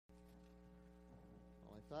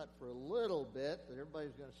thought for a little bit that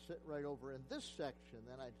everybody's going to sit right over in this section.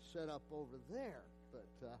 Then I'd set up over there. But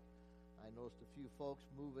I noticed a few folks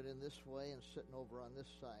moving in this way and sitting over on this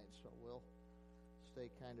side. So we'll stay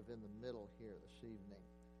kind of in the middle here this evening.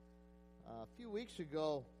 A few weeks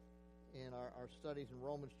ago in our studies in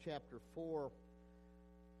Romans chapter 4,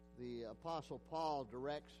 the Apostle Paul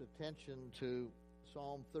directs attention to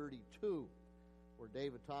Psalm 32, where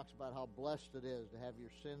David talks about how blessed it is to have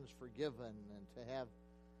your sins forgiven and to have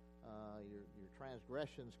your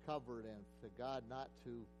transgressions covered, and to God not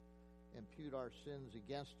to impute our sins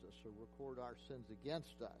against us or record our sins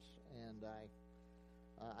against us. And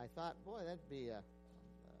I thought, boy, that'd be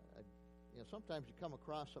sometimes you come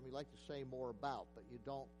across something you like to say more about, but you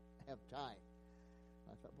don't have time.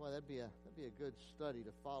 I thought, boy, that'd be a good study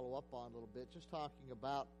to follow up on a little bit, just talking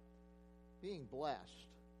about being blessed.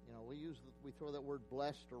 You know, we throw that word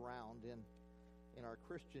blessed around in our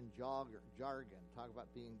Christian jargon, talk about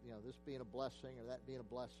being, this being a blessing or that being a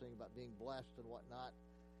blessing, about being blessed and whatnot.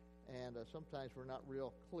 And sometimes we're not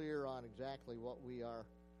real clear on exactly what we are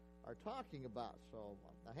talking about. So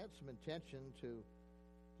I had some intention to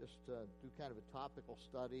just do kind of a topical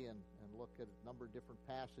study and look at a number of different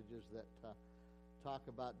passages that talk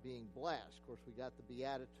about being blessed. Of course, we got the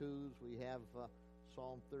Beatitudes, we have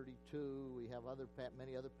Psalm 32, we have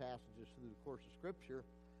many other passages through the course of Scripture.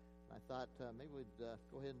 I thought maybe we'd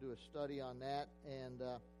go ahead and do a study on that. And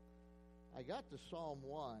I got to Psalm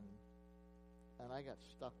 1, and I got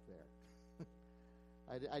stuck there.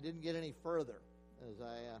 I didn't get any further as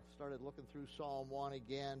I started looking through Psalm 1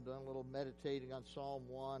 again, doing a little meditating on Psalm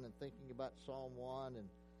 1 and thinking about Psalm 1 and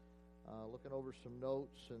looking over some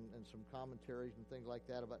notes and some commentaries and things like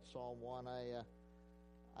that about Psalm 1.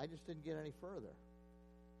 I just didn't get any further.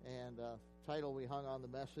 And the title we hung on the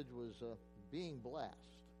message was Being Blessed.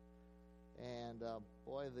 And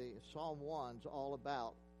boy, the Psalm 1's all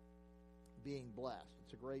about being blessed.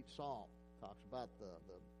 It's a great psalm. It talks about the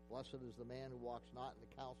blessed is the man who walks not in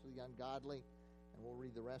the counsel of the ungodly. And we'll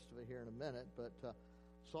read the rest of it here in a minute. But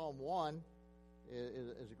Psalm 1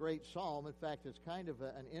 is a great psalm. In fact, it's kind of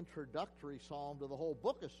an introductory psalm to the whole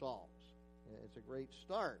book of Psalms. It's a great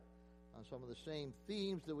start on some of the same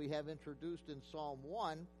themes that we have introduced in Psalm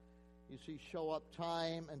 1. You see show up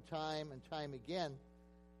time and time and time again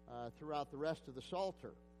throughout the rest of the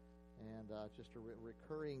Psalter. And just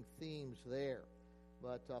recurring themes there.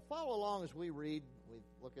 But follow along as we read. We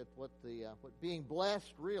look at what being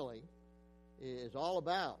blessed really is all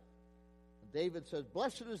about. David says,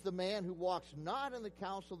 "Blessed is the man who walks not in the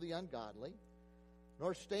counsel of the ungodly,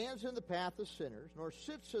 nor stands in the path of sinners, nor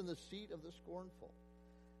sits in the seat of the scornful.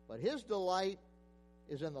 But his delight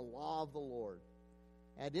is in the law of the Lord.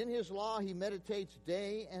 And in his law he meditates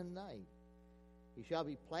day and night. He shall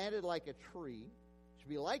be planted like a tree,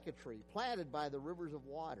 planted by the rivers of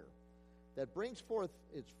water, that brings forth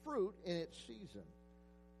its fruit in its season,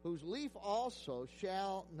 whose leaf also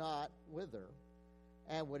shall not wither,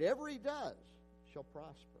 and whatever he does shall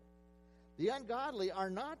prosper. The ungodly are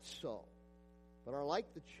not so, but are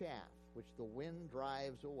like the chaff which the wind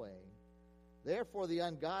drives away. Therefore the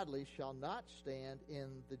ungodly shall not stand in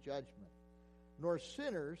the judgment, nor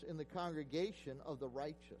sinners in the congregation of the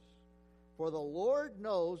righteous. For the Lord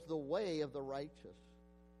knows the way of the righteous,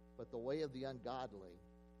 but the way of the ungodly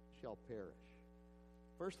shall perish."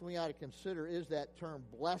 First thing we ought to consider is that term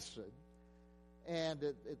blessed.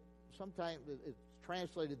 And sometimes it's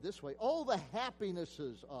translated this way, oh, the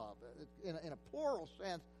happinesses of, in a plural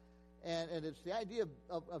sense. And it's the idea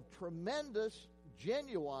of tremendous,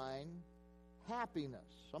 genuine happiness.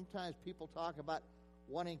 Sometimes people talk about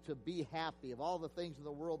wanting to be happy. Of all the things in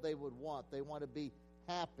the world they would want, they want to be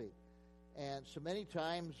happy. And so many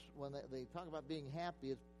times when they talk about being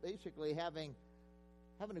happy, it's basically having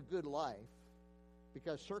a good life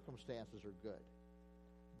because circumstances are good.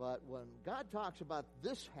 But when God talks about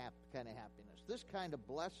this kind of happiness, this kind of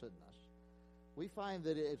blessedness, we find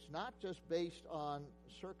that it's not just based on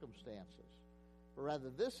circumstances, but rather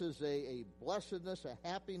this is a blessedness, a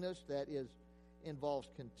happiness that involves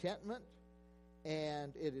contentment,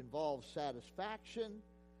 and it involves satisfaction.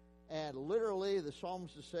 And literally, the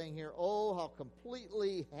psalmist is saying here, oh, how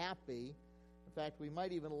completely happy. In fact, we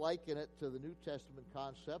might even liken it to the New Testament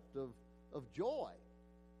concept of joy,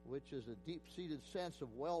 which is a deep-seated sense of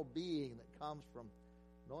well-being that comes from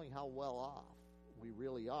knowing how well off we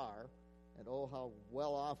really are, and oh, how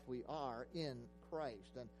well off we are in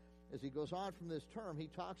Christ. And as he goes on from this term, he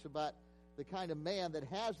talks about the kind of man that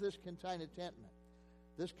has this contentment,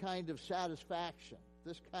 this kind of satisfaction,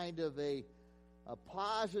 this kind of a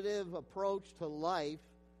positive approach to life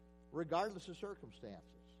regardless of circumstances.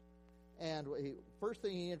 And first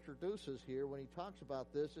thing he introduces here when he talks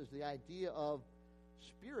about this is the idea of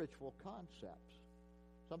spiritual concepts.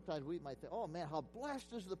 Sometimes we might think, oh man, how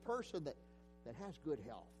blessed is the person that has good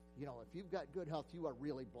health. You know, if you've got good health, you are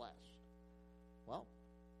really blessed. Well,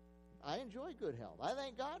 I enjoy good health. I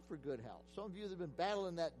thank God for good health. Some of you that have been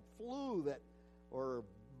battling that flu or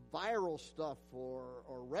viral stuff or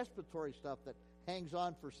respiratory stuff that hangs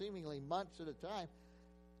on for seemingly months at a time,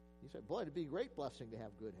 you say, boy, it'd be a great blessing to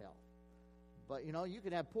have good health. But, you know, you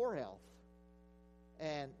can have poor health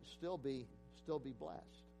and still be blessed.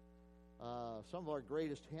 Some of our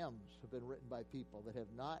greatest hymns have been written by people that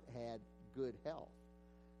have not had good health.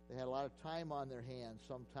 They had a lot of time on their hands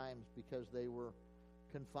sometimes because they were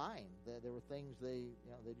confined. There were things they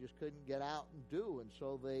just couldn't get out and do, and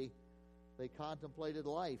so they contemplated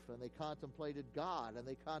life, and they contemplated God, and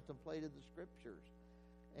they contemplated the Scriptures.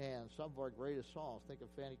 And some of our greatest songs, think of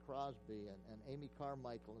Fanny Crosby and Amy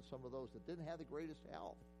Carmichael and some of those that didn't have the greatest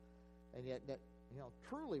health, and yet that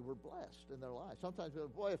truly were blessed in their lives. Sometimes,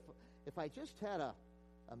 boy, if I just had $1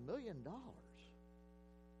 million,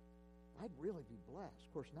 I'd really be blessed.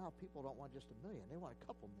 Of course, now people don't want just $1 million; they want a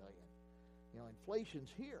couple million. Inflation's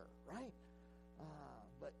here, right?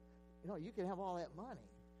 But you can have all that money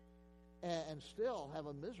and still have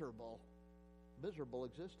a miserable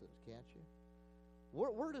existence, can't you?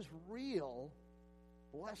 Where does real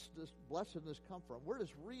blessedness come from? Where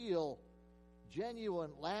does real,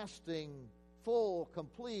 genuine, lasting, full,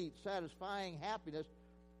 complete, satisfying happiness,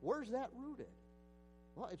 where's that rooted?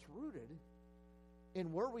 Well, it's rooted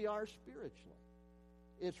in where we are spiritually.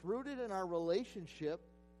 It's rooted in our relationship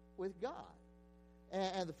with God.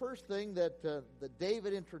 And the first thing that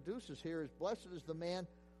David introduces here is, blessed is the man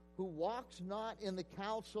who walks not in the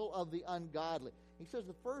counsel of the ungodly. He says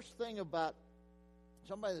the first thing about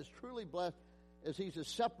somebody that's truly blessed is he's a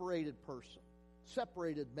separated person,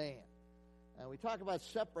 separated man. And we talk about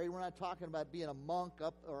separated, we're not talking about being a monk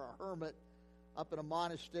or a hermit up in a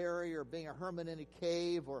monastery, or being a hermit in a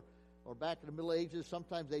cave, or back in the Middle Ages,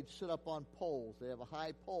 sometimes they'd sit up on poles. They have a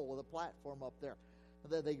high pole with a platform up there.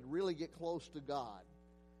 That they'd really get close to God,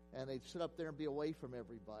 and they'd sit up there and be away from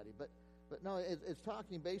everybody. But no, it's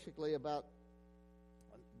talking basically about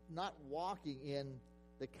not walking in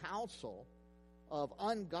the counsel of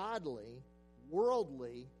ungodly,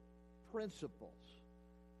 worldly principles,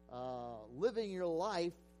 living your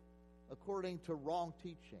life according to wrong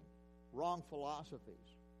teaching, wrong philosophies,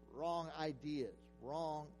 wrong ideas,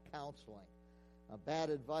 wrong counseling, bad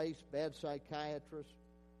advice, bad psychiatrists,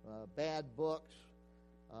 bad books.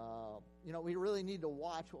 We really need to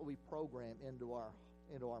watch what we program into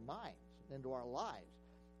our minds, into our lives.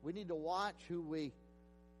 We need to watch who we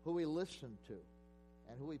listen to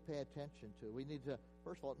and who we pay attention to. We need to,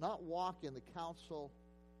 first of all, not walk in the counsel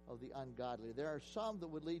of the ungodly. There are some that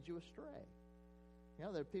would lead you astray.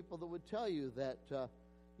 There are people that would tell you that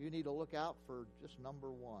you need to look out for just number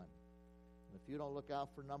one. And if you don't look out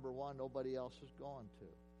for number one, nobody else is going to.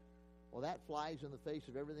 Well, that flies in the face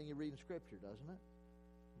of everything you read in Scripture, doesn't it?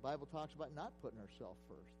 The Bible talks about not putting ourselves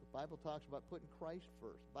first. The Bible talks about putting Christ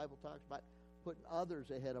first. The Bible talks about putting others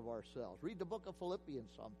ahead of ourselves. Read the book of Philippians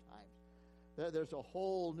sometimes. There's a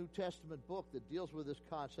whole New Testament book that deals with this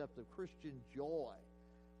concept of Christian joy.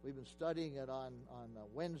 We've been studying it on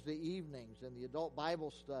Wednesday evenings in the adult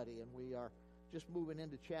Bible study, and we are just moving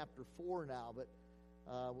into chapter 4 now. But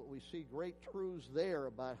we see great truths there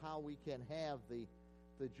about how we can have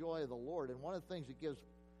the joy of the Lord. And one of the things that gives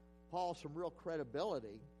Paul some real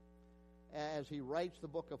credibility as he writes the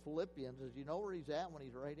book of Philippians is, you know where he's at when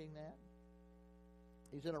he's writing that?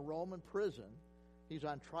 He's in a Roman prison. He's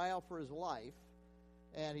on trial for his life,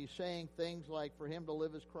 and he's saying things like, for him to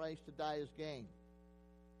live as Christ, to die as gain.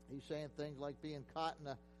 He's saying things like being caught in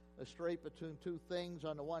a strait between two things.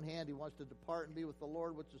 On the one hand, he wants to depart and be with the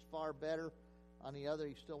Lord, which is far better. On the other,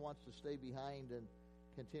 he still wants to stay behind and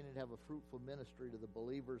continue to have a fruitful ministry to the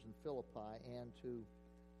believers in Philippi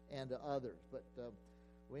and to others. But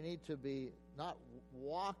we need to be not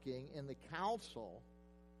walking in the counsel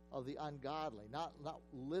of the ungodly, not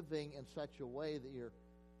living in such a way that you're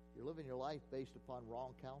living your life based upon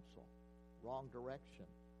wrong counsel, wrong direction,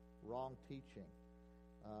 wrong teaching.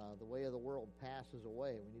 The way of the world passes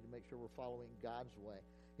away. We need to make sure we're following God's way.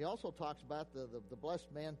 He also talks about the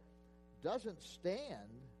blessed man doesn't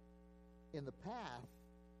stand in the path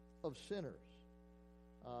of sinners,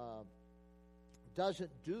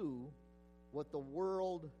 doesn't do what the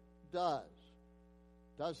world does,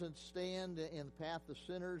 doesn't stand in the path of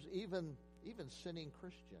sinners, even sinning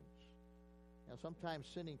Christians. Now, sometimes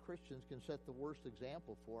sinning Christians can set the worst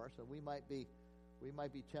example for us, and we might be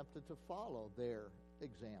tempted to follow their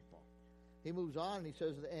example. He moves on and he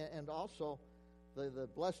says, and also the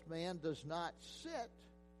blessed man does not sit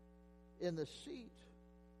in the seat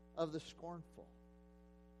of the scornful.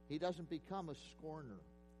 He doesn't become a scorner.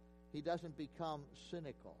 He doesn't become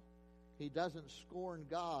cynical. He doesn't scorn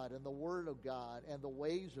God and the Word of God and the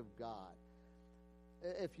ways of God.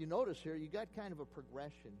 If you notice here, you got kind of a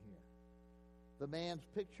progression here. The man's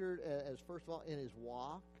pictured as, first of all, in his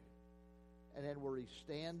walk, and then where he's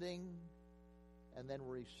standing, and then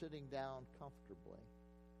where he's sitting down comfortably.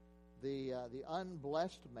 The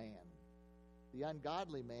unblessed man, the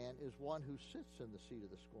ungodly man, is one who sits in the seat of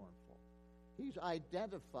the scornful. He's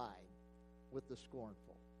identified with the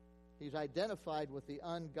scornful. He's identified with the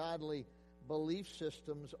ungodly belief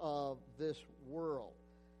systems of this world.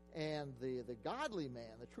 And the godly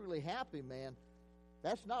man, the truly happy man,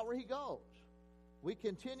 that's not where he goes. We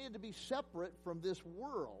continue to be separate from this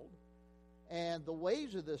world and the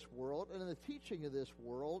ways of this world and the teaching of this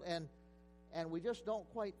world, and we just don't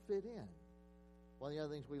quite fit in. One of the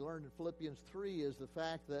other things we learned in Philippians 3 is the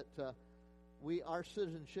fact that our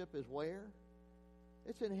citizenship is where?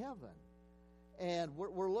 It's in heaven. And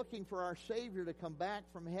we're looking for our Savior to come back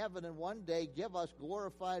from heaven and one day give us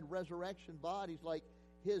glorified resurrection bodies like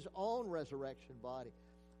His own resurrection body.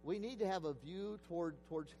 We need to have a view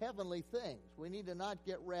towards heavenly things. We need to not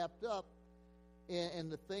get wrapped up in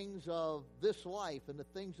the things of this life and the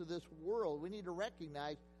things of this world. We need to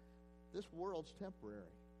recognize this world's temporary.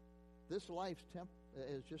 This life's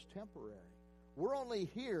is just temporary. We're only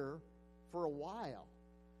here for a while.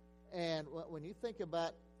 And when you think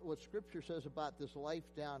about what Scripture says about this life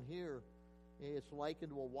down here, it's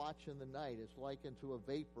likened to a watch in the night. It's likened to a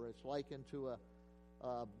vapor. It's likened to a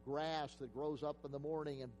grass that grows up in the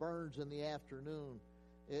morning and burns in the afternoon.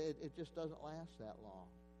 It just doesn't last that long.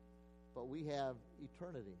 But we have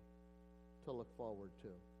eternity to look forward to.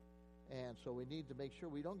 And so we need to make sure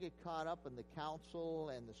we don't get caught up in the counsel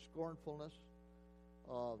and the scornfulness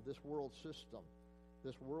of this world system,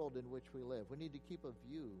 this world in which we live. We need to keep a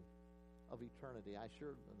view of eternity. I've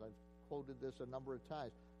quoted this a number of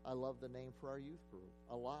times. I love the name for our youth group,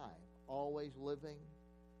 Alive, always living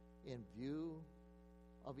in view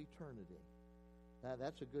of eternity. Now,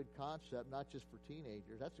 that's a good concept, not just for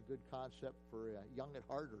teenagers. That's a good concept for young at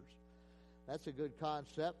hearters. That's a good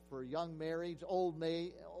concept for young marrieds, old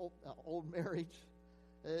marrieds.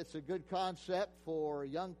 It's a good concept for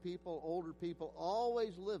young people, older people,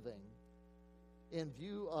 always living in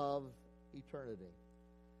view of eternity.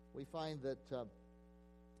 We find that the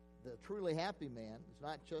truly happy man is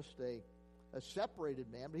not just a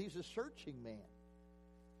separated man, but he's a searching man.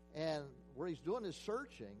 And where he's doing his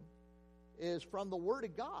searching is from the Word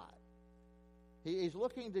of God. He's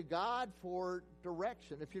looking to God for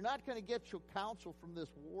direction. If you're not going to get your counsel from this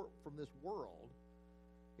world,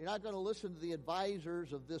 you're not going to listen to the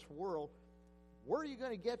advisors of this world, where are you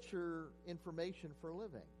going to get your information for a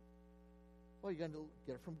living? Well, you're going to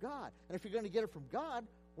get it from God. And if you're going to get it from God,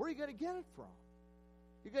 where are you going to get it from?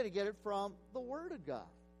 You're going to get it from the Word of God.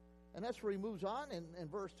 And that's where he moves on in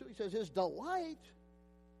verse 2. He says, his delight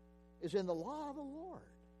is in the law of the Lord.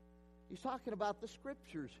 He's talking about the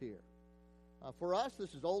Scriptures here. For us,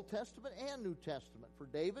 this is Old Testament and New Testament. For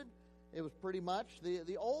David, it was pretty much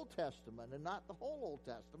the Old Testament and not the whole Old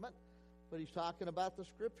Testament. But he's talking about the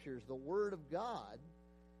Scriptures, the Word of God.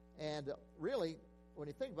 And really, when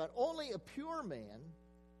you think about it, only a pure man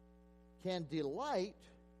can delight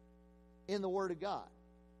in the Word of God.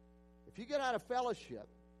 If you get out of fellowship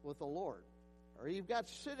with the Lord, or you've got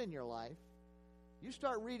sin in your life, you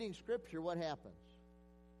start reading Scripture, what happens?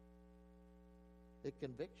 It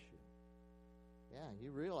convicts you. Yeah,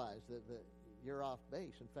 you realize that you're off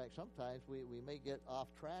base. In fact, sometimes we may get off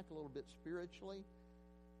track a little bit spiritually,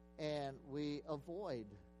 and we avoid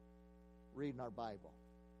reading our Bible.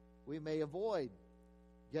 We may avoid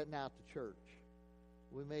getting out to church.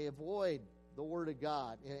 We may avoid the Word of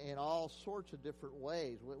God in all sorts of different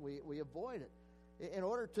ways. We avoid it. In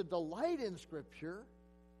order to delight in Scripture,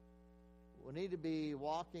 we need to be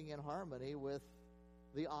walking in harmony with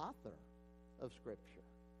the author of Scripture.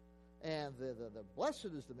 And the blessed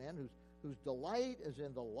is the man whose delight is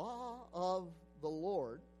in the law of the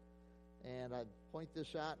Lord. And I point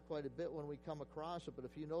this out quite a bit when we come across it, but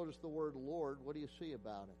if you notice the word Lord, what do you see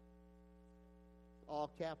about it? All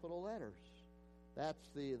capital letters. That's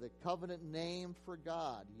the covenant name for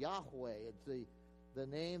God, Yahweh. It's the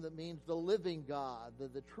name that means the living God,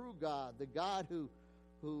 the true God, the God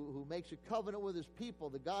who makes a covenant with His people,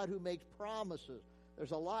 the God who makes promises.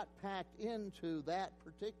 There's a lot packed into that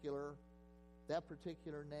particular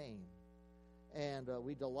name. And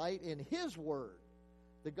we delight in His Word,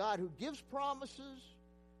 the God who gives promises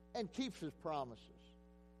and keeps His promises.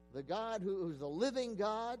 The God who's the living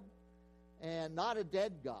God and not a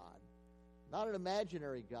dead God, not an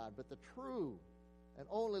imaginary God, but the true and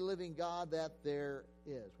only living God that there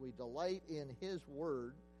is. We delight in His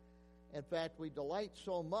Word. In fact, we delight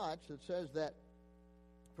so much, it says that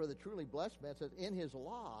for the truly blessed man, it says, in His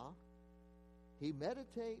law, he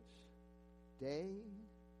meditates day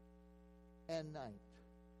and night.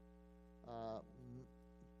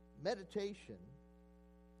 Meditation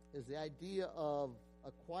is the idea of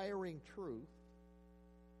acquiring truth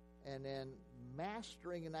and then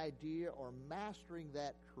mastering an idea or mastering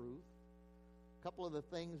that truth. A couple of the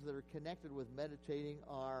things that are connected with meditating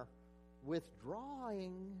are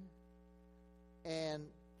withdrawing and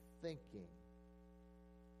thinking.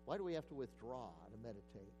 Why do we have to withdraw to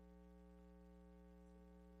meditate?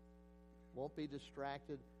 Won't be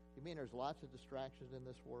distracted. You mean there's lots of distractions in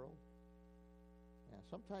this world? Yeah,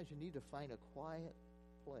 sometimes you need to find a quiet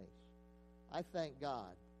place. I thank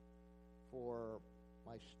God for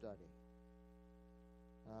my study.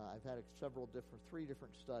 I've had three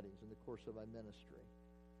different studies in the course of my ministry,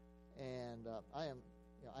 and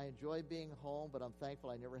I enjoy being home, but I'm thankful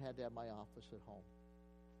I never had to have my office at home.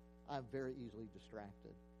 I'm very easily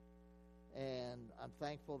distracted, and I'm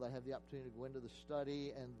thankful that I have the opportunity to go into the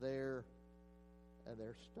study and there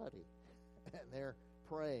study, and there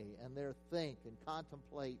pray, and there think and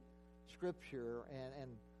contemplate Scripture and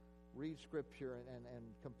read Scripture and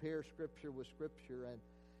compare Scripture with Scripture. And,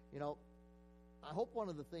 I hope one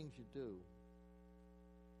of the things you do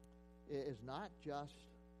is not just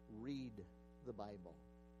read the Bible.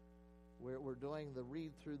 We're doing the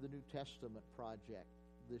Read Through the New Testament project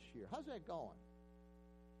this year. How's that going?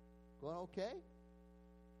 Going okay?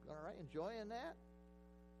 Going all right? Enjoying that?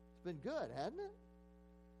 It's been good, hasn't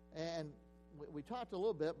it? And we talked a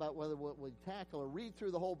little bit about whether we tackle a Read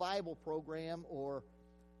Through the Whole Bible program or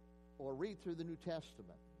read through the New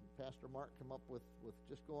Testament. Pastor Mark came up with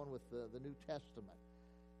just going with the New Testament.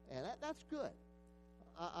 And that's good.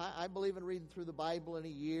 I believe in reading through the Bible in a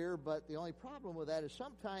year, but the only problem with that is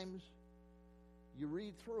sometimes you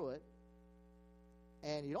read through it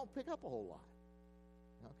and you don't pick up a whole lot.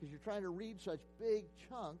 Because you're trying to read such big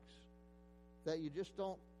chunks that you just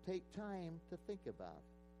don't take time to think about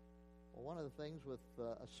it. Well, one of the things with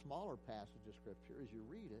a smaller passage of Scripture is you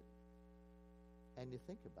read it and you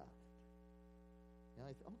think about it.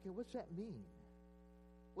 Okay, what's that mean?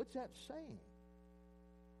 What's that saying?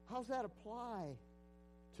 How's that apply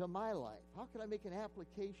to my life? How can I make an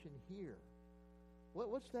application here?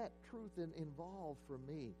 What's that truth involved for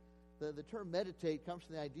me? The term meditate comes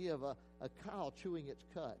from the idea of a cow chewing its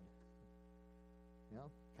cud.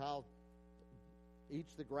 Cow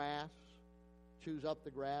eats the grass, chews up the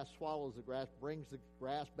grass, swallows the grass, brings the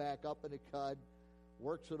grass back up in a cud,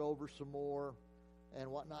 works it over some more, and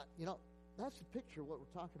whatnot. That's the picture of what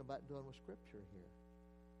we're talking about doing with Scripture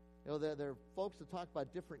here. There are folks that talk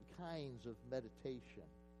about different kinds of meditation.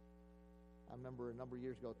 I remember a number of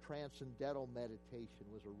years ago, transcendental meditation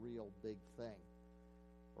was a real big thing.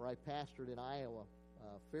 Where I pastored in Iowa,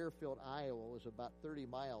 Fairfield, Iowa was about 30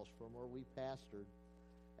 miles from where we pastored,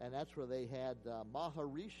 and that's where they had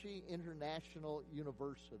Maharishi International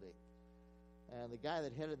University. And the guy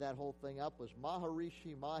that headed that whole thing up was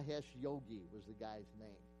Maharishi Mahesh Yogi was the guy's name.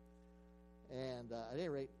 And at any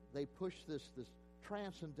rate, they pushed this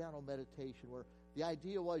transcendental meditation where the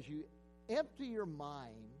idea was you empty your mind,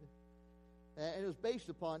 and it was based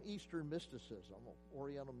upon Eastern mysticism,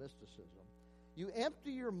 Oriental mysticism. You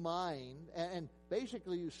empty your mind, and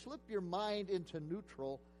basically you slip your mind into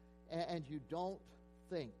neutral, and you don't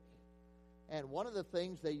think. And one of the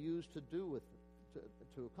things they used to do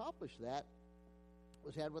to accomplish that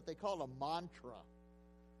was had what they called a mantra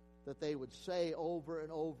that they would say over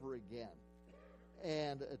and over again.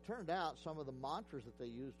 And it turned out some of the mantras that they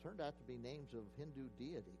used turned out to be names of Hindu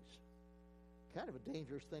deities. Kind of a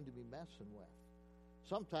dangerous thing to be messing with.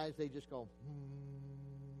 Sometimes they just go,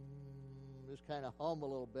 just kind of hum a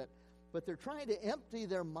little bit. But they're trying to empty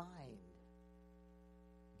their mind.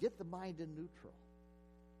 Get the mind in neutral.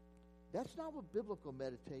 That's not what biblical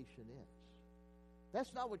meditation is.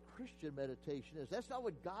 That's not what Christian meditation is. That's not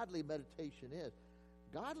what godly meditation is.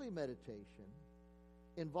 Godly meditation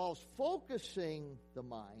involves focusing the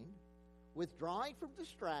mind, withdrawing from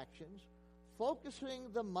distractions, focusing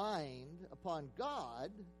the mind upon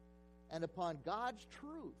God and upon God's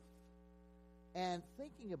truth, and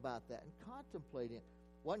thinking about that and contemplating it.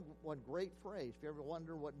 One great phrase, if you ever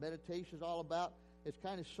wonder what meditation is all about, it's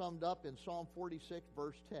kind of summed up in Psalm 46,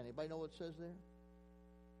 verse 10. Anybody know what it says there?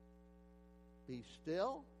 Be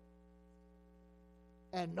still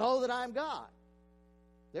and know that I'm God.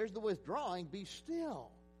 There's the withdrawing. Be still.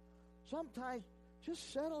 Sometimes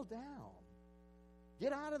Just settle down.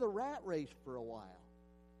 Get out of the rat race for a while.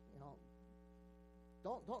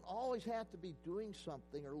 Don't always have to be doing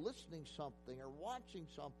something or listening something or watching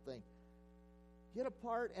something. Get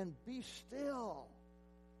apart and be still.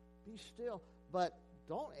 Be still. But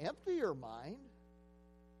don't empty your mind.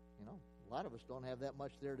 A lot of us don't have that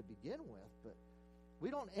much there to begin with, but we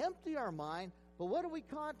don't empty our mind, but what do we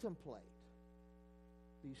contemplate?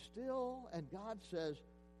 Be still, and God says,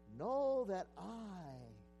 know that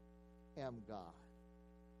I am God.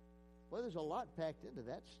 Well, there's a lot packed into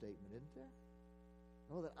that statement, isn't there?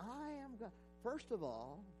 Know that I am God. First of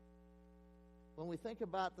all, when we think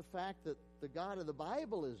about the fact that the God of the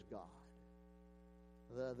Bible is God,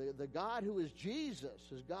 the God who is Jesus,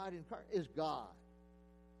 is God incarnate, is God.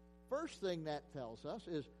 First thing that tells us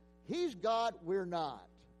is He's God, we're not.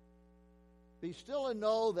 Be still and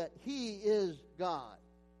know that He is God,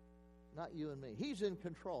 not you and me. He's in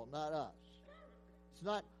control, not us. It's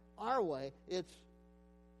not our way, it's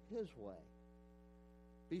His way.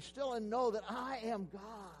 Be still and know that I am God.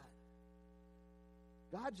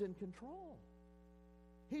 God's in control.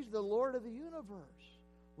 He's the Lord of the universe.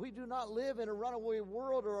 We do not live in a runaway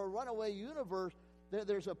world or a runaway universe.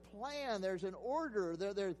 There's a plan. There's an order.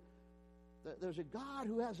 There's a God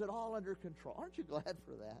who has it all under control. Aren't you glad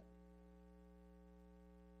for that?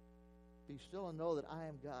 Be still and know that I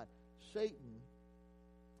am God. Satan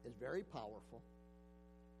is very powerful.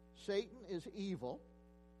 Satan is evil.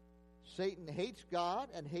 Satan hates God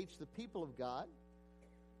and hates the people of God.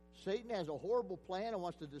 Satan has a horrible plan and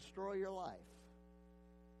wants to destroy your life.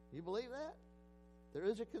 You believe that? There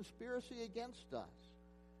is a conspiracy against us.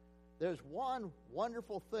 There's one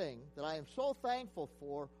wonderful thing that I am so thankful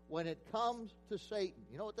for when it comes to Satan.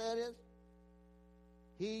 You know what that is?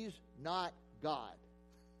 He's not God.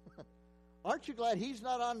 Aren't you glad He's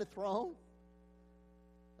not on the throne?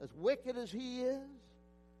 As wicked as he is,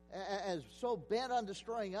 as so bent on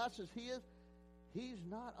destroying us as he is, He's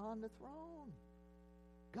not on the throne.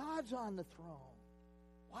 God's on the throne.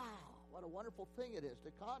 Wow, what a wonderful thing it is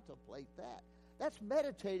to contemplate that. That's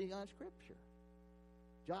meditating on Scripture.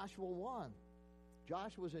 Joshua 1.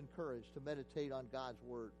 Joshua's encouraged to meditate on God's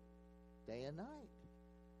Word day and night.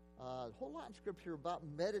 A whole lot in Scripture about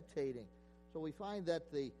meditating. So we find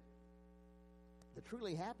that the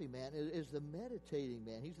truly happy man is the meditating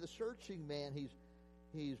man. He's the searching man.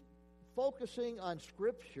 He's focusing on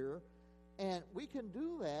Scripture, and we can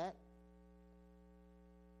do that.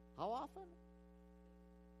 How often?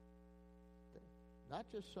 Not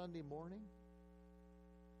just Sunday morning,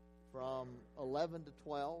 from 11 to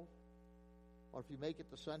 12, or if you make it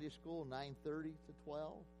to Sunday school, 9:30 to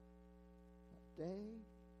 12, day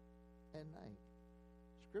and night.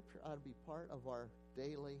 Scripture ought to be part of our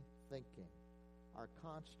daily thinking, our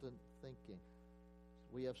constant thinking.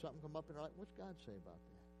 We have something come up in our life. What's God say about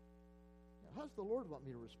that? How does the Lord want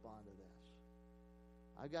me to respond to this?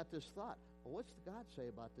 I got this thought. Well, what's God say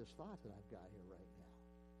about this thought that I've got here right now?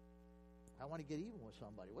 I want to get even with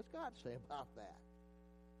somebody. What's God say about that?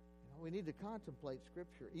 We need to contemplate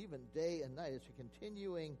Scripture even day and night. It's a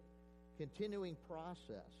continuing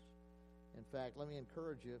process. In fact, let me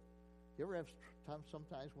encourage you. You ever have times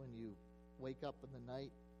sometimes when you wake up in the night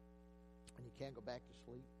and you can't go back to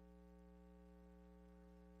sleep?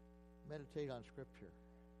 Meditate on Scripture.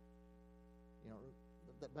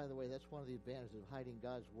 By the way, that's one of the advantages of hiding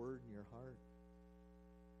God's Word in your heart.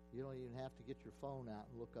 You don't even have to get your phone out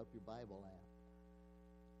and look up your Bible app.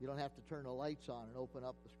 You don't have to turn the lights on and open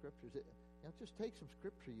up the Scriptures. Just take some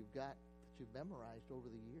Scripture you've got that you've memorized over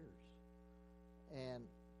the years and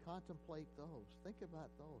contemplate those. Think about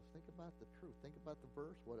those. Think about the truth. Think about the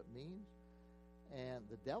verse, what it means. And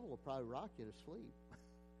the devil will probably rock you to sleep.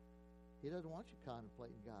 He doesn't want you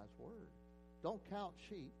contemplating God's Word. Don't count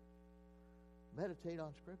sheep. Meditate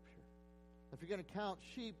on Scripture. If you're going to count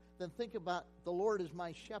sheep, then think about the Lord is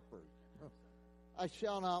my shepherd. I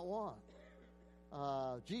shall not want.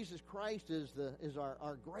 Jesus Christ is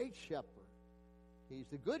our great shepherd. He's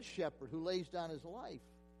the good shepherd who lays down his life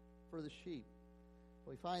for the sheep.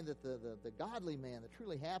 We find that the godly man, the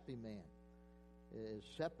truly happy man, is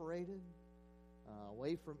separated,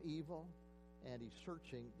 away from evil, and he's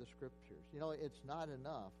searching the Scriptures. It's not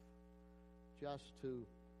enough just to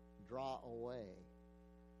draw away.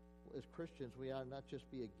 As Christians, we ought not just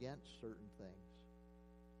be against certain things.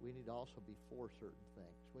 We need to also be for certain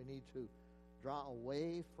things. We need to draw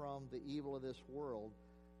away from the evil of this world,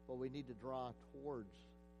 but we need to draw towards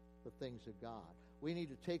the things of God. We need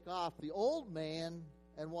to take off the old man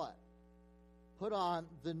and what? Put on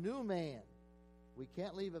the new man. We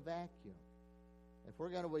can't leave a vacuum. If we're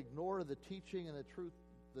going to ignore the teaching and the truth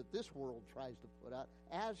that this world tries to put out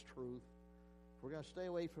as truth, If we're going to stay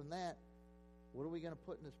away from that, what are we going to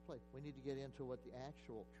put in its place? We need to get into what the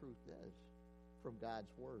actual truth is from God's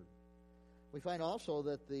Word. We find also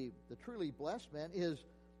that the truly blessed man is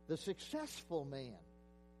the successful man.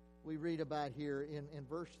 We read about here in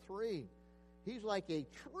verse 3. He's like a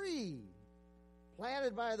tree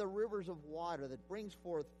planted by the rivers of water that brings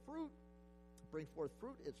forth fruit,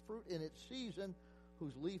 its fruit in its season,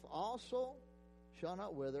 whose leaf also shall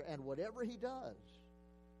not wither, and whatever he does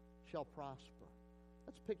shall prosper.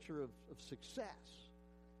 That's a picture of success.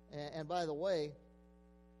 And by the way,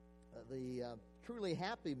 the truly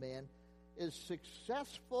happy man is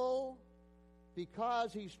successful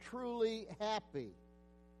because he's truly happy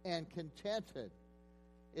and contented.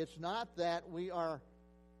 It's not that we are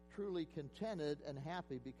truly contented and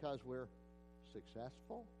happy because we're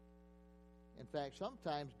successful. In fact,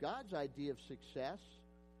 sometimes God's idea of success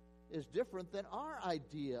is different than our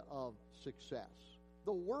idea of success.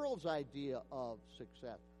 The world's idea of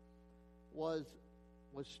success. Was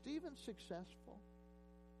Stephen successful?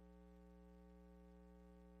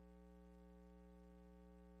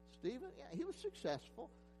 Stephen, yeah, he was successful.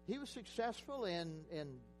 He was successful in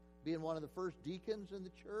being one of the first deacons in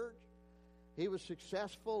the church. He was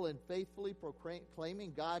successful in faithfully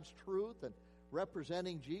proclaiming God's truth and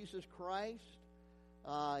representing Jesus Christ.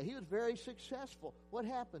 He was very successful. What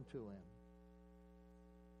happened to him?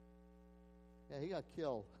 Yeah, he got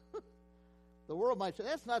killed. The world might say,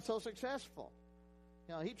 that's not so successful.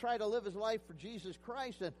 You know, he tried to live his life for Jesus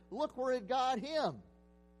Christ, and look where it got him.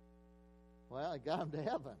 Well, it got him to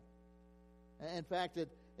heaven. In fact,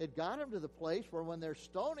 it got him to the place where when they're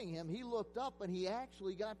stoning him, he looked up and he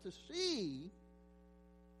actually got to see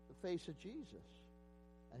the face of Jesus.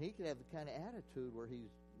 And he could have the kind of attitude where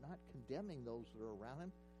he's not condemning those that are around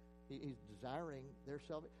him. He's desiring their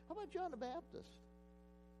salvation. How about John the Baptist?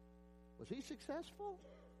 Was he successful?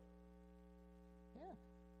 Yeah.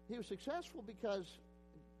 He was successful because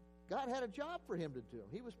God had a job for him to do.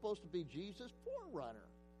 He was supposed to be Jesus' forerunner.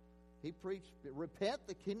 He preached, repent,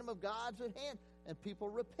 the kingdom of God's at hand. And people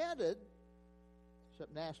repented,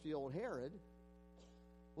 except nasty old Herod.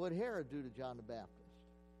 What did Herod do to John the Baptist?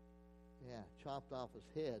 Yeah, chopped off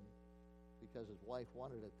his head because his wife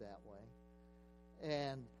wanted it that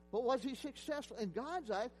way. But was he successful? In God's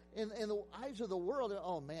eyes, in the eyes of the world,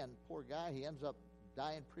 oh man, poor guy, he ends up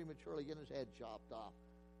dying prematurely, getting his head chopped off.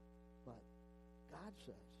 But God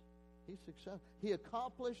says he's successful. He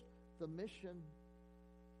accomplished the mission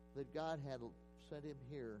that God had sent him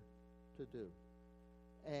here to do.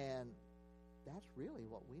 And that's really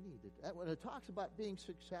what we need to do. When it talks about being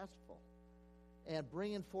successful and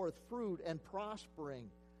bringing forth fruit and prospering,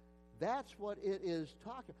 that's what it is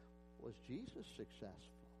talking. Was Jesus successful?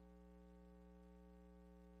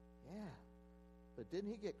 Yeah. But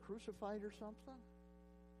didn't he get crucified or something?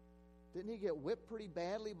 Didn't he get whipped pretty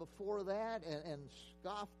badly before that and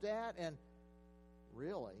scoffed at? And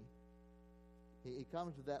really, he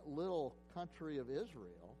comes to that little country of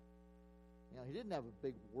Israel. You know, he didn't have a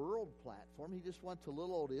big world platform. He just went to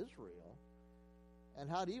little old Israel. And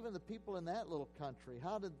how did even the people in that little country,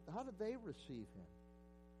 how did they receive him?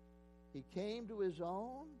 He came to his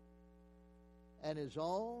own, and his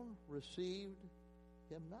own received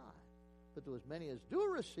him not. But to as many as do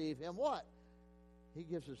receive him, what? He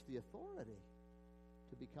gives us the authority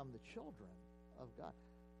to become the children of God.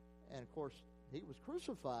 And of course, he was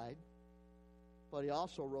crucified, but he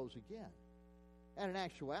also rose again. And in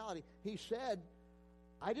actuality, he said,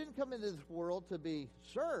 I didn't come into this world to be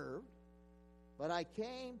served, but I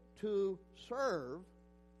came to serve,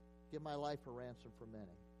 give my life a ransom for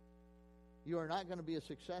many. You are not going to be a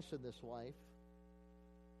success in this life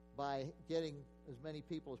by getting as many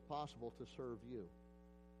people as possible to serve you.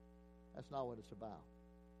 That's not what it's about.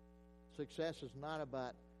 Success is not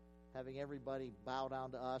about having everybody bow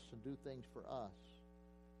down to us and do things for us.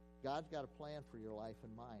 God's got a plan for your life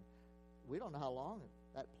and mine. We don't know how long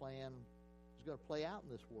that plan is going to play out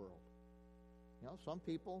in this world. You know, some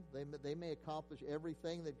people, they may accomplish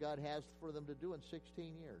everything that God has for them to do in 16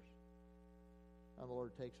 years. And the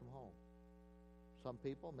Lord takes them home. Some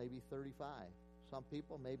people, maybe 35. Some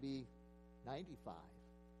people, maybe 95.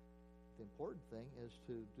 The important thing is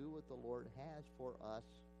to do what the Lord has for us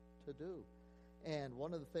to do. And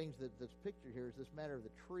one of the things that's pictured here is this matter of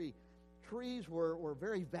the tree. Trees were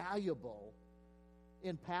very valuable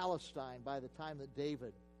in Palestine by the time that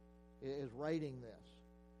David is writing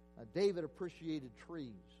this. David appreciated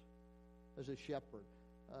trees as a shepherd.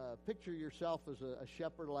 Picture yourself as a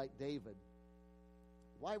shepherd like David.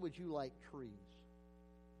 Why would you like trees?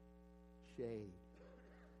 Shade.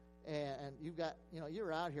 And you've got,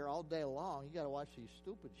 you're out here all day long. You got to watch these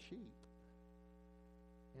stupid sheep.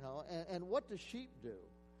 And what do sheep do?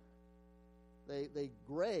 They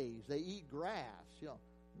graze, they eat grass,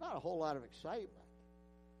 not a whole lot of excitement.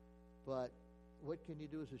 But what can you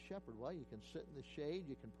do as a shepherd? Well, you can sit in the shade,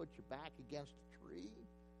 you can put your back against a tree.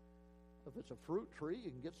 If it's a fruit tree, you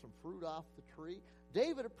can get some fruit off the tree.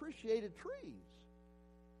 David appreciated trees.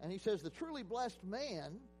 And he says, the truly blessed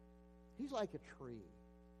man, he's like a tree.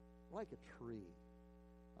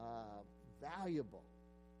 Valuable.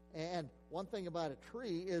 And one thing about a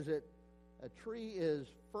tree is that a tree is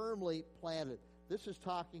firmly planted. This is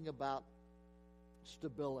talking about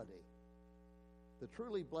stability. The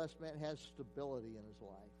truly blessed man has stability in his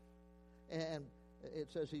life. And it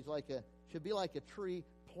says should be like a tree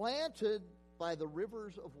planted by the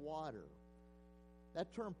rivers of water.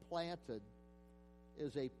 That term planted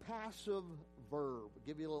is a passive verb. I'll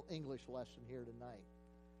give you a little English lesson here tonight.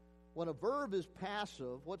 When a verb is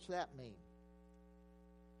passive, what's that mean?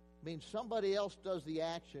 It means somebody else does the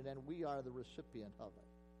action and we are the recipient of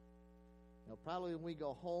it. Probably when we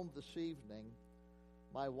go home this evening,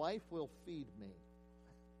 my wife will feed me.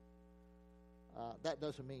 That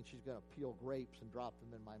doesn't mean she's going to peel grapes and drop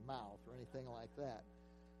them in my mouth or anything like that.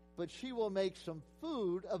 But she will make some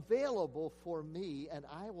food available for me, and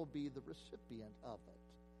I will be the recipient of it.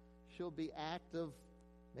 She'll be active.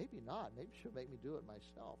 Maybe not. Maybe she'll make me do it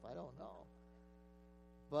myself. I don't know.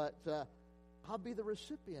 But I'll be the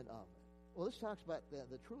recipient of it. Well, this talks about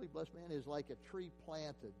the truly blessed man is like a tree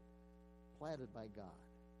planted by God.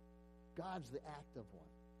 God's the active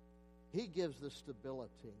one. He gives the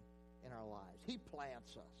stability in our lives. He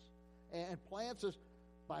plants us, and plants us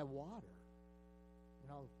by water.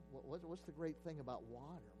 What's the great thing about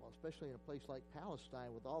water? Well, especially in a place like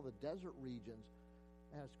Palestine with all the desert regions,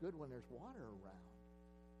 and it's good when there's water around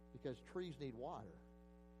because trees need water.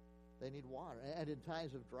 They need water. And in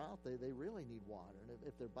times of drought, they really need water. And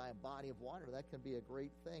if they're by a body of water, that can be a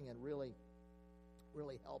great thing and really,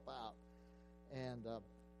 really help out. And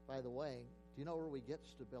by the way, do you know where we get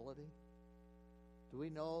stability? Do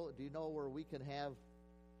you know where we can have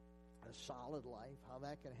a solid life, how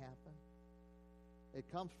that can happen? It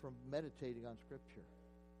comes from meditating on Scripture.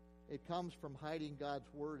 It comes from hiding God's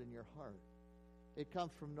Word in your heart. It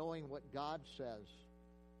comes from knowing what God says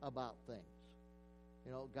about things.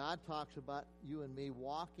 God talks about you and me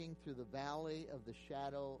walking through the valley of the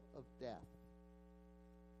shadow of death.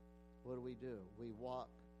 What do? We walk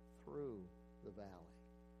through the valley.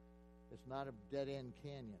 It's not a dead-end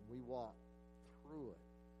canyon. We walk through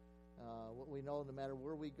it. We know no matter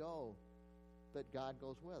where we go, that God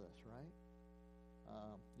goes with us, right?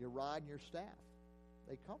 Your rod and your staff,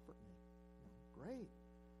 they comfort me. Great.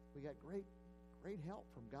 We got great help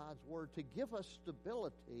from God's Word to give us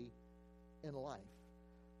stability in life.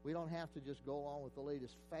 We don't have to just go on with the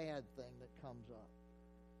latest fad thing that comes up.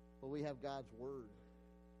 But we have God's Word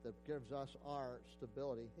that gives us our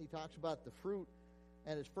stability. He talks about the fruit,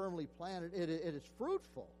 and it's firmly planted. It is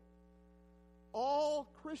fruitful. All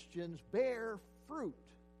Christians bear fruit.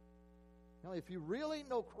 Now, if you really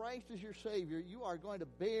know Christ as your Savior, you are going to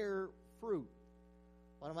bear fruit.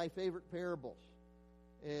 One of my favorite parables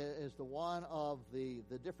is the one of the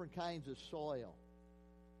different kinds of soil.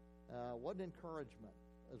 What an encouragement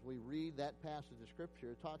as we read that passage of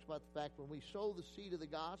Scripture. It talks about the fact when we sow the seed of the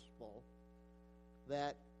gospel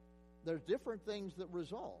that there's different things that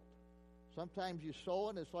result. Sometimes you sow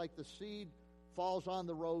it and it's like the seed falls on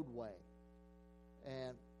the roadway.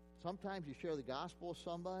 And sometimes you share the gospel with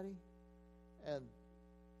somebody and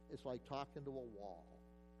it's like talking to a wall,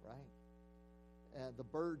 right? And the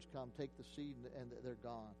birds come, take the seed, and they're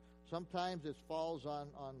gone. Sometimes it falls on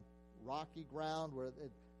rocky ground where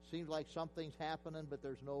it seems like something's happening, but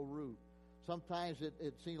there's no root. Sometimes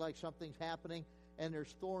it seems like something's happening, and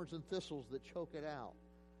there's thorns and thistles that choke it out.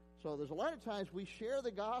 So there's a lot of times we share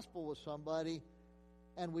the gospel with somebody,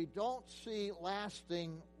 and we don't see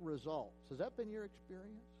lasting results. Has that been your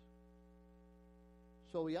experience?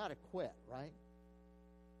 So we ought to quit, right?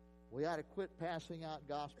 We ought to quit passing out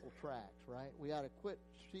gospel tracts, right? We ought to quit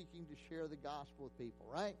seeking to share the gospel with people,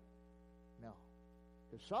 right? No.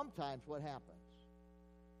 Because sometimes what happens?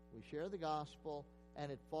 We share the gospel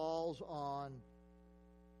and it falls on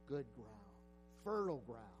good ground, fertile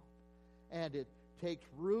ground. And it takes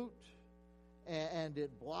root and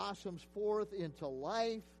it blossoms forth into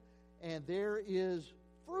life and there is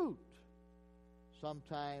fruit.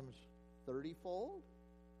 Sometimes 30-fold,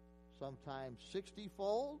 sometimes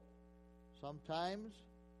 60-fold, sometimes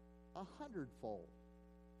 100-fold.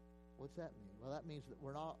 What's that mean? Well, that means that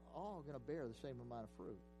we're not all going to bear the same amount of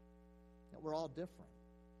fruit. That we're all different.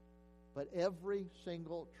 But every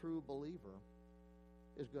single true believer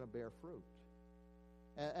is going to bear fruit.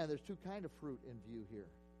 And there's two kinds of fruit in view here.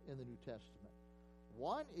 in the New Testament.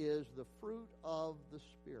 One is the fruit of the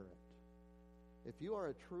Spirit. If you are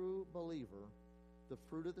a true believer, the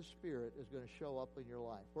fruit of the Spirit is going to show up in your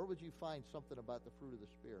life. Where would you find something about the fruit of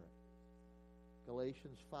the Spirit?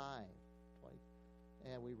 Galatians 5:20.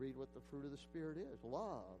 And we read what the fruit of the Spirit is.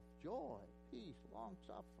 Love, joy, peace,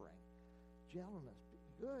 long-suffering, gentleness,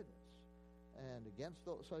 goodness. And against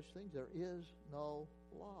such things there is no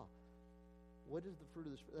law. What is the fruit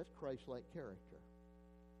of the Spirit? That's Christ-like character.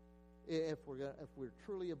 If we're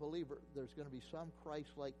truly a believer, there's going to be some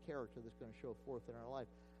Christ-like character that's going to show forth in our life.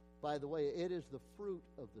 By the way, it is the fruit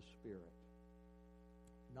of the Spirit,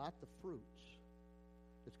 not the fruits.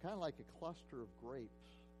 It's kind of like a cluster of grapes,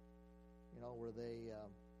 where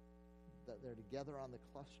they're together on the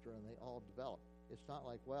cluster and they all develop. It's not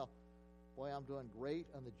like, well, boy, I'm doing great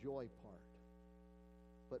on the joy part,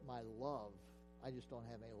 but my love, I just don't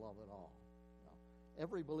have any love at all. No.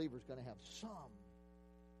 Every believer is going to have some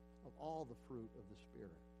of all the fruit of the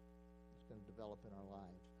Spirit. It's going to develop in our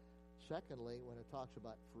lives. Secondly, when it talks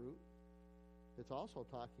about fruit, it's also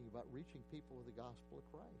talking about reaching people with the gospel of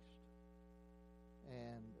Christ.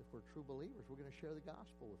 And if we're true believers, we're going to share the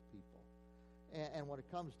gospel with people. And when it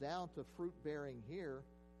comes down to fruit bearing here,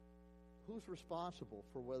 who's responsible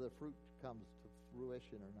for whether fruit comes to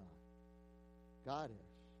fruition or not? God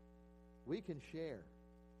is. We can share.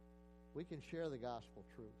 We can share the gospel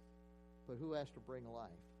truth. But who has to bring life?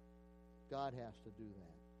 God has to do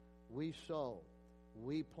that. We sow.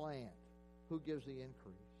 We plant. Who gives the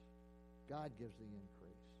increase? God gives the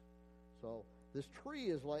increase. So this tree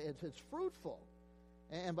is like, it's fruitful.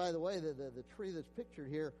 And by the way, the tree that's pictured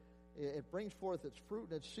here, it brings forth its fruit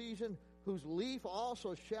in its season, whose leaf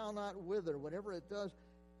also shall not wither. Whatever it does,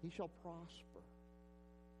 he shall prosper.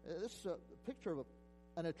 This is a picture of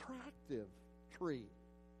an attractive tree,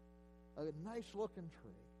 a nice-looking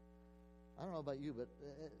tree. I don't know about you, but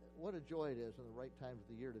what a joy it is in the right times of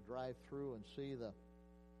the year to drive through and see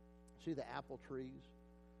the apple trees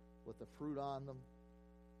with the fruit on them,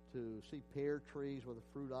 to see pear trees with the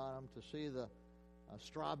fruit on them, to see the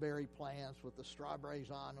strawberry plants with the strawberries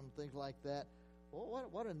on them, things like that. Well,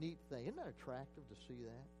 what a neat thing. Isn't that attractive to see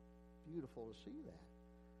that? Beautiful to see that.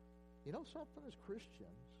 You know something, as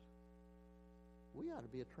Christians, we ought to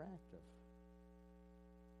be attractive.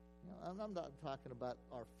 I'm not talking about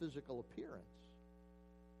our physical appearance,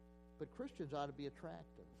 but Christians ought to be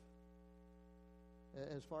attractive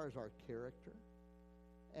as far as our character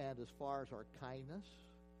and as far as our kindness,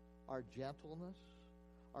 our gentleness,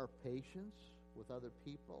 our patience with other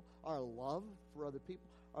people, our love for other people.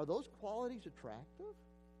 Are those qualities attractive?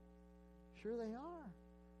 Sure they are.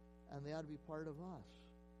 And they ought to be part of us.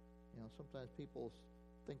 Sometimes people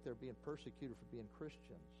think they're being persecuted for being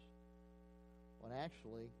Christians, when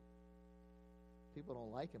actually people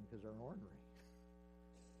don't like them because they're ornery.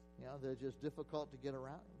 They're just difficult to get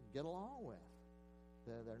along with.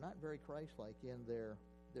 They're not very Christ-like in their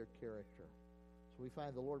character. So we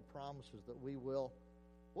find the Lord promises that we'll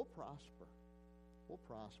prosper. We'll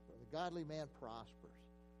prosper. The godly man prospers,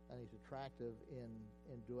 and he's attractive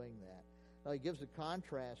in doing that. Now he gives a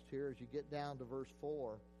contrast here as you get down to verse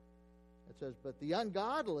 4. It says, but the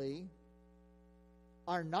ungodly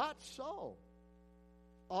are not so.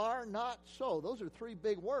 Are not so. Those are three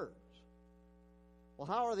big words. Well,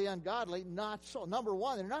 how are the ungodly not so? Number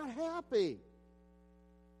one, they're not happy.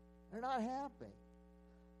 They're not happy.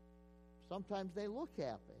 Sometimes they look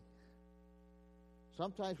happy.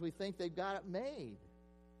 Sometimes we think they've got it made.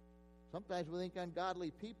 Sometimes we think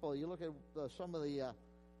ungodly people, you look at some of the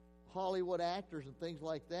Hollywood actors and things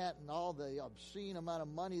like that, and all the obscene amount of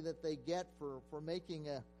money that they get for making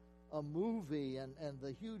a movie, and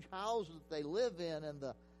the huge houses that they live in, and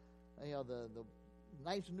the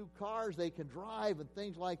nice new cars they can drive and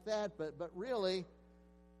things like that. But really,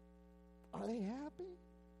 are they happy?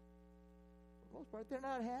 For the most part, they're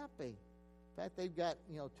not happy. In fact, they've got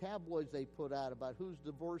tabloids they put out about who's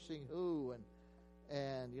divorcing who,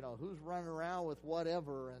 and who's running around with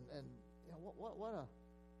whatever, and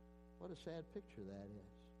what a sad picture that is.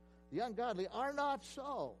 The ungodly are not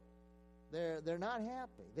so. They're not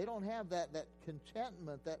happy. They don't have that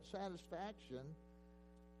contentment, that satisfaction.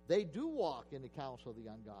 They do walk in the counsel of the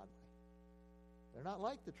ungodly. They're not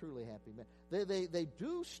like the truly happy men. They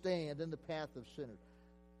do stand in the path of sinners.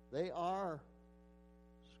 They are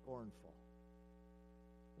scornful.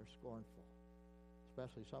 They're scornful.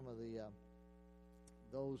 Especially some of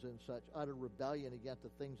those in such utter rebellion against the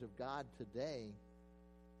things of God today.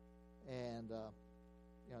 And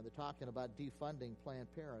they're talking about defunding Planned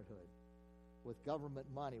Parenthood with government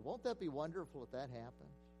money. Won't that be wonderful if that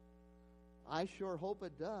happens? I sure hope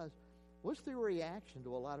it does. What's the reaction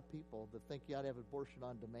to a lot of people that think you ought to have abortion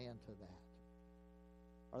on demand to that?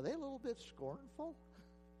 Are they a little bit scornful?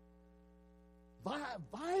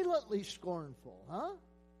 Violently scornful, huh?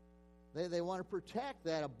 They want to protect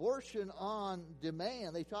that abortion on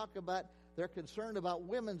demand. They talk about they're concerned about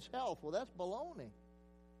women's health. Well, that's baloney.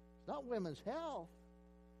 It's not women's health.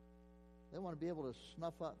 They want to be able to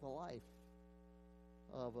snuff out the life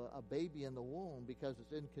of a baby in the womb because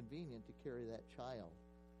it's inconvenient to carry that child.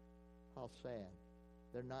 How sad.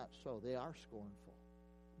 They're not so. They are scornful.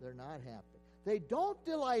 They're not happy. They don't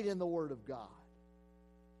delight in the Word of God.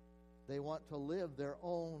 They want to live their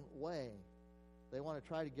own way. They want to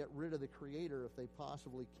try to get rid of the Creator if they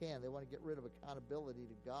possibly can. They want to get rid of accountability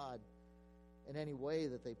to God in any way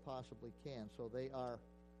that they possibly can. So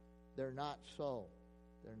they're not so.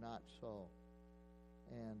 They're not so.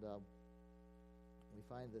 And we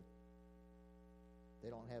find that they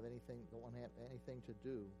don't want to have anything to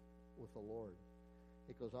do with the Lord.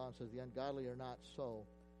 It goes on and says, the ungodly are not so,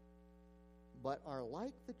 but are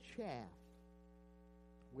like the chaff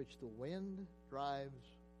which the wind drives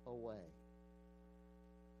away.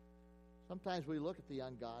 Sometimes we look at the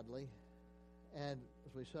ungodly, and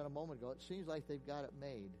as we said a moment ago, it seems like they've got it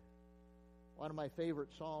made. One of my favorite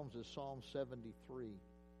psalms is Psalm 73,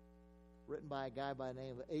 written by a guy by the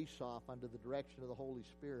name of Asaph under the direction of the Holy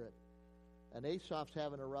Spirit. And Asaph's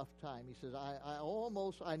having a rough time. He says,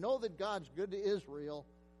 I know that God's good to Israel,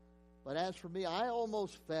 but as for me, I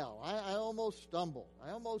almost fell. I almost stumbled.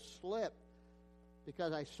 I almost slipped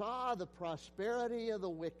because I saw the prosperity of the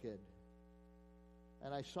wicked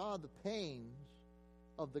and I saw the pains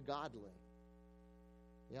of the godly.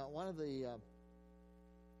 You know, one of the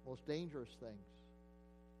most dangerous things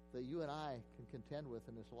that you and I can contend with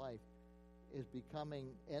in this life is becoming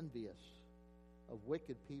envious of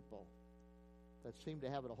wicked people that seem to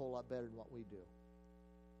have it a whole lot better than what we do.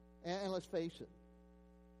 And let's face it,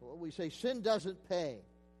 we say sin doesn't pay.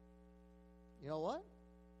 You know what?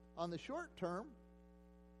 On the short term,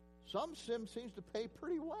 some sin seems to pay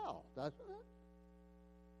pretty well, doesn't it?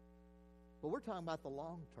 But we're talking about the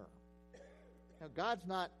long term. Now, God's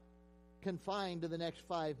not confined to the next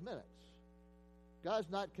 5 minutes. God's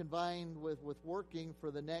not confined with working for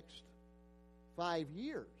the next 5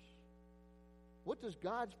 years. What does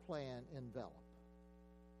God's plan envelop?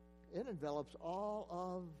 It envelops all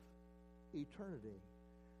of eternity.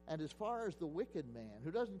 And as far as the wicked man,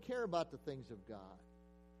 who doesn't care about the things of God,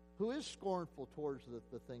 who is scornful towards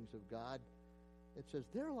the things of God, it says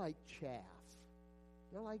they're like chaff.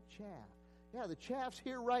 They're like chaff. Yeah, the chaff's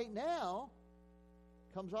here right now,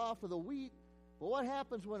 comes off of the wheat, but what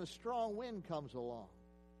happens when a strong wind comes along?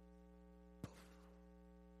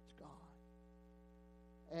 It's gone.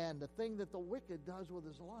 And the thing that the wicked does with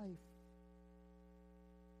his life,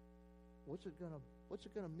 what's it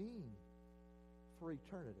gonna mean for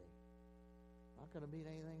eternity? Not gonna mean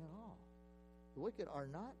anything at all. The wicked are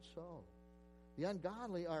not so. The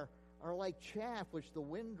ungodly are like chaff which the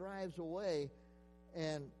wind drives away.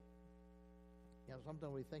 And you know,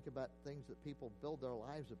 sometimes we think about things that people build their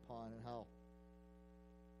lives upon and how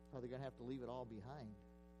they're going to have to leave it all behind.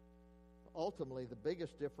 Ultimately, the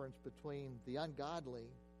biggest difference between the ungodly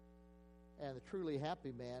and the truly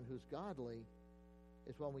happy man who's godly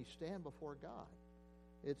is when we stand before God.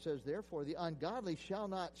 It says, therefore, the ungodly shall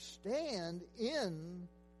not stand in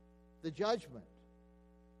the judgment.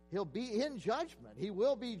 He'll be in judgment. He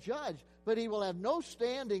will be judged, but he will have no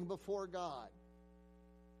standing before God.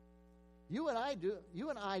 You and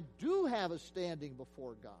I do have a standing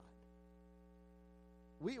before God.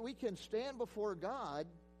 We can stand before God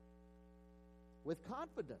with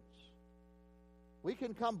confidence. We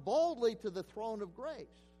can come boldly to the throne of grace.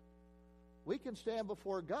 We can stand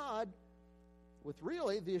before God with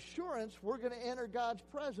really the assurance we're going to enter God's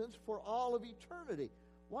presence for all of eternity.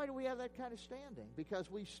 Why do we have that kind of standing? Because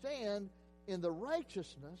we stand in the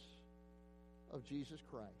righteousness of Jesus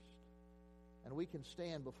Christ. And we can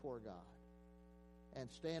stand before God and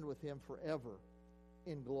stand with him forever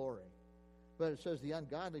in glory. But it says, the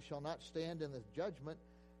ungodly shall not stand in the judgment,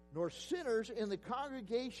 nor sinners in the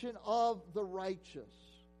congregation of the righteous.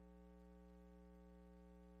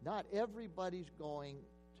 Not everybody's going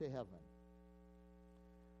to heaven.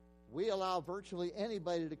 We allow virtually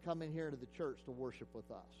anybody to come in here to the church to worship with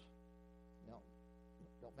us. You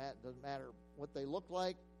know, doesn't matter what they look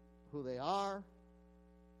like, who they are.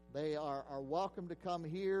 They are welcome to come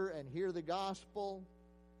here and hear the gospel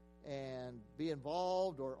and be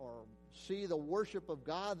involved or see the worship of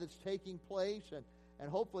God that's taking place. And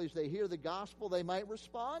hopefully as they hear the gospel, they might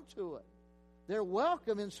respond to it. They're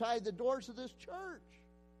welcome inside the doors of this church.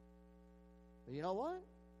 But you know what?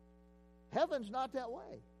 Heaven's not that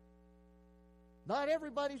way. Not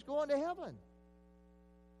everybody's going to heaven.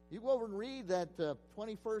 You go over and read that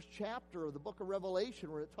 21st chapter of the book of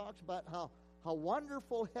Revelation where it talks about how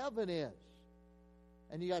wonderful heaven is.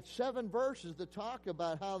 And you got 7 verses that talk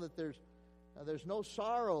about how that there's no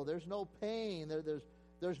sorrow, there's no pain,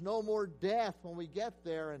 there's no more death when we get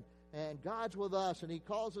there, and God's with us, and He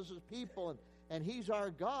calls us His people, and He's our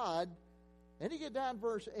God. And you get down to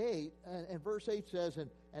verse 8, and verse 8 says, and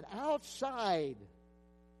outside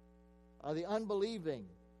are the unbelieving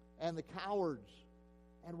and the cowards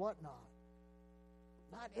and whatnot.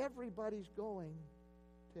 Not everybody's going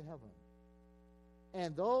to heaven.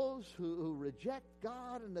 And those who reject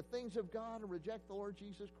God and the things of God and reject the Lord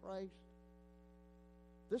Jesus Christ,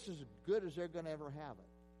 this is as good as they're going to ever have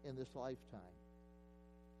it in this lifetime.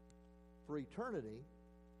 For eternity,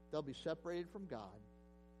 they'll be separated from God,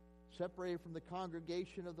 separated from the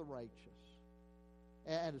congregation of the righteous.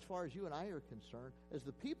 And as far as you and I are concerned, as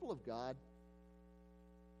the people of God,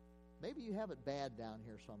 maybe you have it bad down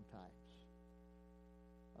here sometimes.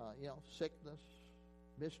 Sickness,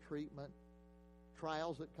 mistreatment,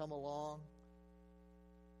 trials that come along.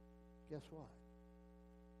 Guess what?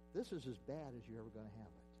 This is as bad as you're ever going to have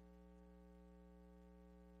it.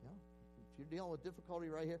 If you're dealing with difficulty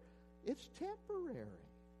right here, it's temporary,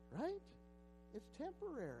 right? It's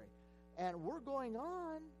temporary. And we're going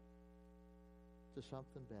on to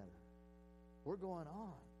something better. We're going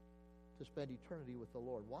on to spend eternity with the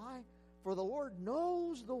Lord. Why? For the Lord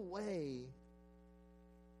knows the way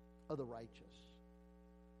of the righteous.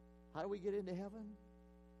 How do we get into heaven?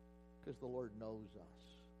 Because the Lord knows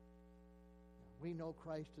us. We know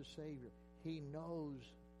Christ as Savior. He knows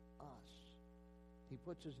us. He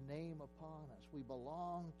puts His name upon us. We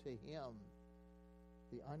belong to Him.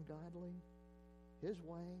 The ungodly, his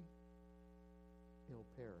way, he'll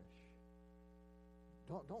perish.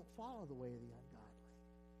 Don't follow the way of the ungodly.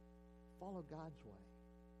 Follow God's way.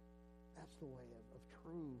 That's the way of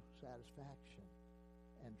true satisfaction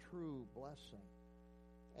and true blessing.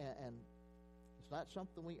 And it's not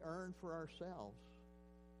something we earn for ourselves,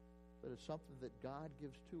 but it's something that God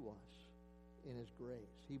gives to us in His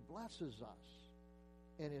grace. He blesses us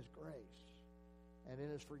in His grace and in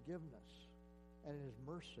His forgiveness and in His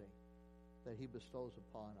mercy that He bestows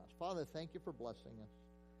upon us. Father, thank You for blessing us.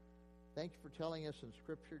 Thank You for telling us in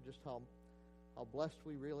Scripture just how blessed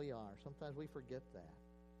we really are. Sometimes we forget that.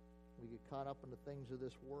 We get caught up in the things of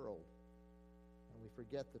this world, and we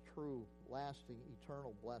forget the true, lasting,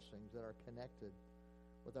 eternal blessings that are connected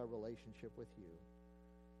with our relationship with You.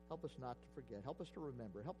 Help us not to forget. Help us to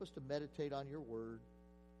remember. Help us to meditate on Your Word.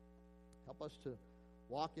 Help us to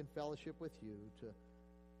walk in fellowship with You, to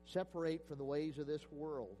separate from the ways of this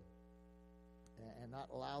world and not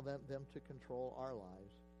allow them to control our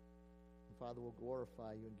lives. And Father, we'll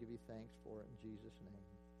glorify You and give You thanks for it in Jesus'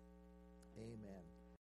 name. Amen.